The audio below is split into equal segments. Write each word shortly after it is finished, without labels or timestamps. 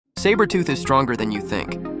Sabretooth is stronger than you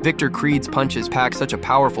think. Victor Creed's punches pack such a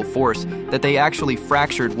powerful force that they actually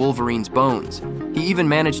fractured Wolverine's bones. He even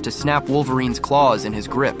managed to snap Wolverine's claws in his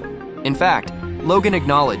grip. In fact, Logan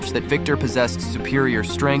acknowledged that Victor possessed superior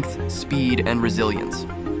strength, speed, and resilience.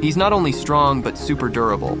 He's not only strong, but super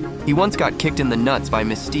durable. He once got kicked in the nuts by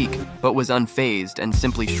Mystique, but was unfazed and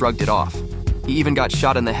simply shrugged it off. He even got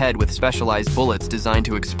shot in the head with specialized bullets designed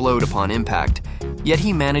to explode upon impact, yet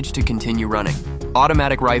he managed to continue running.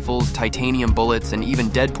 Automatic rifles, titanium bullets, and even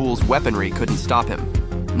Deadpool's weaponry couldn't stop him.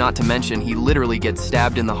 Not to mention, he literally gets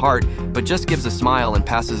stabbed in the heart, but just gives a smile and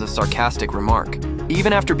passes a sarcastic remark.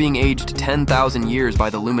 Even after being aged 10,000 years by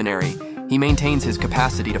the Luminary, he maintains his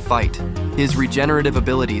capacity to fight. His regenerative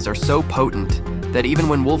abilities are so potent that even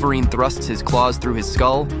when Wolverine thrusts his claws through his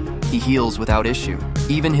skull, he heals without issue.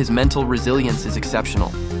 Even his mental resilience is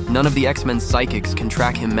exceptional. None of the X-Men's psychics can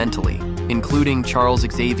track him mentally, including Charles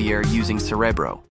Xavier using Cerebro.